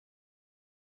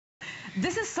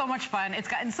This is so much fun. It's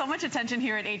gotten so much attention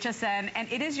here at HSN,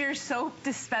 and it is your soap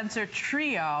dispenser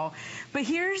trio. But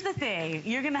here's the thing.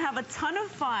 You're going to have a ton of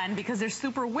fun because they're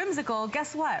super whimsical.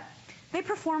 Guess what? They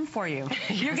perform for you.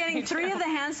 You're getting 3 of the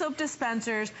hand soap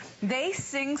dispensers. They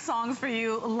sing songs for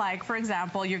you, like, for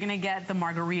example, you're going to get the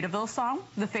Margaritaville song,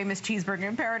 the famous Cheeseburger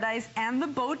in Paradise, and the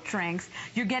boat drinks.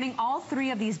 You're getting all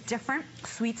 3 of these different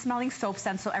sweet-smelling soap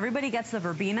scents, so everybody gets the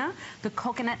verbena, the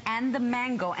coconut, and the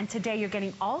mango. And today you're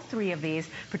getting all 3 of these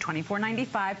for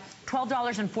 $24.95.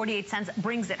 $12.48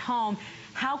 brings it home.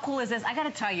 How cool is this? I got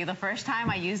to tell you, the first time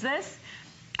I used this,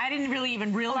 I didn't really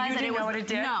even realize that it was, what it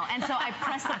did? No, and so I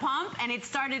pressed the pump and it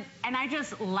started, and I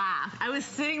just laughed. I was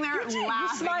sitting there laughing.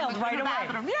 You smiled right away.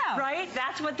 Bathroom. Yeah. Right?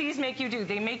 That's what these make you do.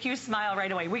 They make you smile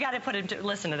right away. We got to put into,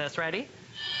 listen to this. Ready?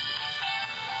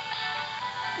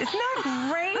 Isn't that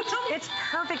great? It's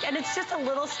perfect, and it's just a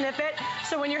little snippet.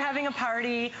 So when you're having a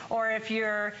party, or if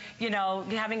you're, you know,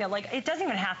 having a, like, it doesn't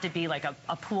even have to be like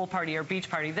a pool party or beach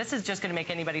party. This is just going to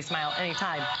make anybody smile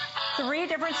anytime. 3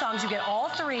 different songs. You get all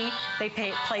 3. They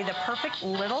play the perfect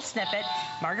little snippet.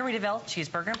 Margaritaville,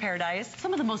 Cheeseburger in Paradise.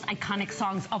 Some of the most iconic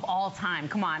songs of all time.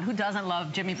 Come on, who doesn't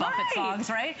love Jimmy Buffett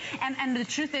songs, right? And the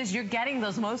truth is, you're getting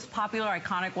those most popular,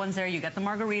 iconic ones there. You get the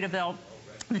Margaritaville,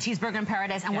 the Cheeseburger in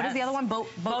Paradise, and what is the other one? Boat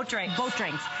drinks. Boat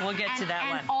drinks. We'll get to that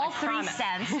one. And all 3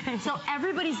 cents. So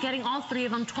everybody's getting all 3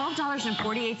 of them,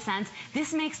 $12.48.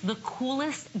 This makes the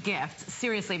coolest gift,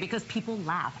 seriously, because people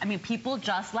laugh. I mean, people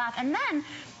just laugh. And then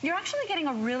you're actually getting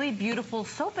a really beautiful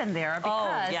soap in there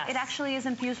because it actually is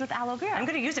infused with aloe vera. I'm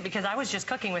going to use it because I was just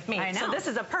cooking with me. I know. So this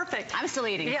is a perfect. I'm still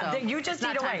eating. Yeah, so you just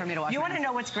eat away. You want to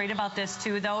know what's great about this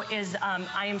too, though, is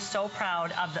I am so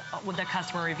proud of the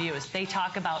customer reviews. They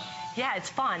talk about, yeah, it's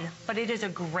fun, but it is a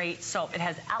great soap. It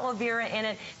has aloe vera in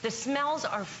it. The smells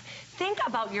are. Think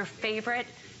about your favorite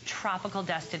tropical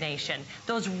destination.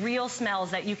 Those real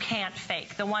smells that you can't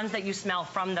fake. The ones that you smell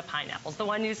from the pineapples. The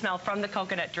one you smell from the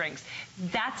coconut drinks.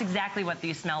 That's exactly what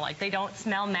these smell like. They don't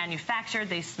smell manufactured.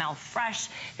 They smell fresh.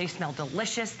 They smell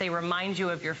delicious. They remind you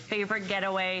of your favorite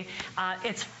getaway.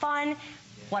 It's fun.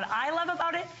 What I love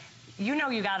about it, you know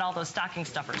you got all those stocking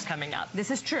stuffers coming up.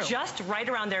 This is true. Just right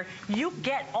around there. You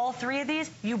get all 3 of these,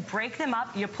 you break them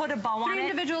up, you put a bow on it. 3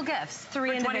 individual gifts.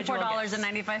 3 individual gifts.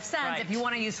 $24.95. Right. If you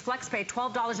want to use FlexPay,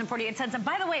 $12.48. And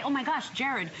by the way, oh my gosh,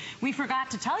 Jared, we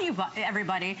forgot to tell you,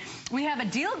 everybody, we have a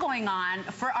deal going on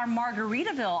for our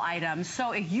Margaritaville items.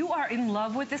 So if you are in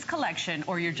love with this collection,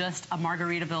 or you're just a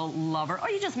Margaritaville lover, or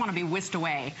you just want to be whisked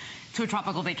away to a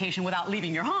tropical vacation without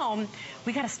leaving your home,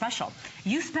 we got a special.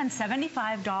 You spend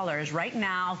 $75 right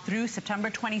now through September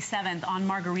 27th on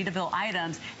Margaritaville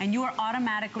items, and you are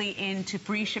automatically into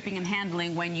free shipping and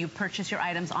handling when you purchase your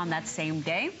items on that same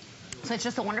day. So it's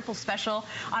just a wonderful special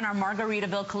on our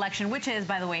Margaritaville collection, which is,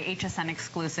 by the way, HSN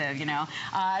exclusive, you know.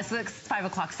 So it's 5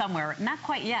 o'clock somewhere. Not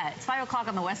quite yet. It's 5 o'clock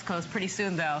on the West Coast pretty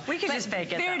soon, though. We can just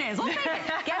fake it. There it is. We'll fake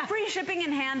it. Get free shipping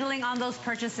and handling on those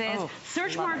purchases.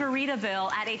 Search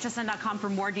Margaritaville at hsn.com for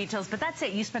more details. But that's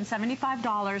it. You spend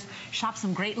 $75, shop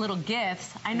some great little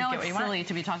gifts. I know it's silly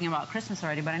to be talking about Christmas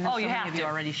already, but I know so many of you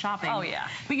are already shopping. Oh, yeah.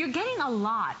 But you're getting a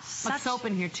lot of soap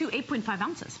in here, too. 8.5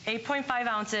 ounces. 8.5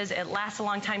 ounces. It lasts a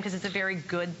long time because it's a very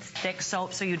good, thick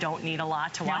soap, so you don't need a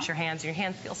lot to wash your hands. Your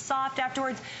hands feel soft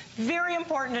afterwards. Very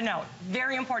important to note.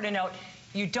 Very important to note.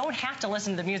 You don't have to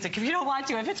listen to the music if you don't want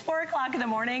to. If it's 4 o'clock in the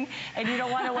morning and you don't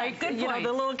want to wake the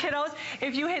little kiddos,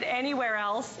 if you hit anywhere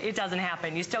else, it doesn't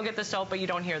happen. You still get the soap, but you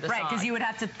don't hear the song. Right, because you would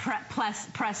have to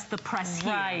press the press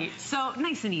here. Right. So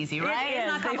nice and easy, right? It is. It's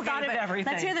not complicated. They've thought of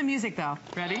everything. Let's hear the music, though.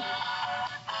 Ready?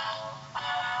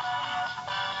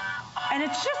 And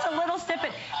it's just a little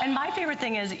snippet. And my favorite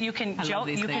thing is you can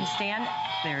can stand,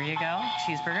 there you go,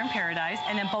 Cheeseburger in Paradise,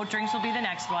 and then boat drinks will be the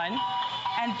next one.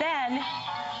 And then,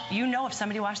 you know, if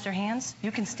somebody washed their hands,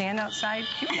 you can stand outside.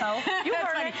 You know, you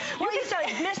heard it. You can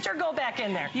say, Mister, go back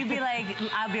in there. You'd be like,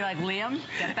 I'll be like, Liam,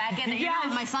 get back in there. You know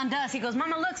what my son does? He goes,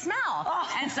 Mama, look, smell.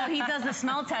 Oh. And so he does the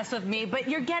smell test with me. But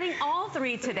you're getting all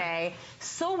 3 today.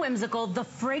 So whimsical. The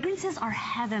fragrances are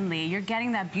heavenly. You're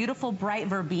getting that beautiful, bright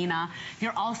verbena.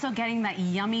 You're also getting that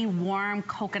yummy, warm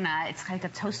coconut. It's like a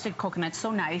toasted coconut.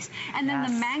 So nice. And then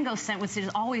the mango scent, which is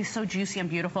always so juicy and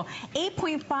beautiful.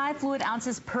 8.5 fluid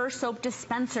ounces per soap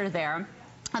dispenser there.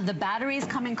 The batteries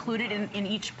come included in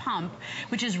each pump,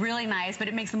 which is really nice, but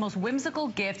it makes the most whimsical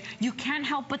gift. You can't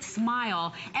help but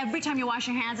smile every time you wash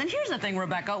your hands. And here's the thing,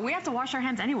 Rebecca, we have to wash our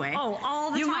hands anyway. Oh,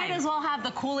 all the time. You might as well have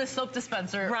the coolest soap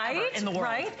dispenser ever in the world.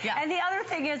 Right? Yeah. And the other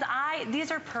thing is,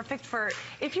 these are perfect for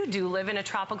if you do live in a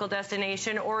tropical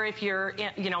destination, or if you're,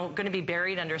 you know, going to be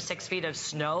buried under 6 feet of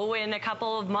snow in a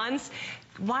couple of months.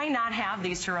 why not have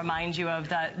these to remind you of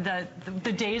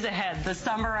the days ahead, the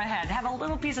summer ahead? Have a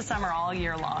little piece of summer all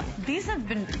year long. These have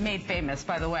been made famous,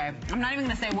 by the way. I'm not even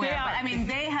going to say where, but I mean,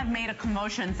 they have made a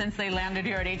commotion since they landed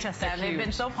here at HSN. They've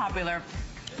been so popular.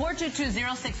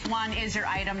 422061 is your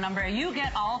item number. You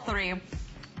get all three.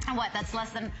 And what? That's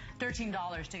less than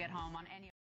 $13 to get home on any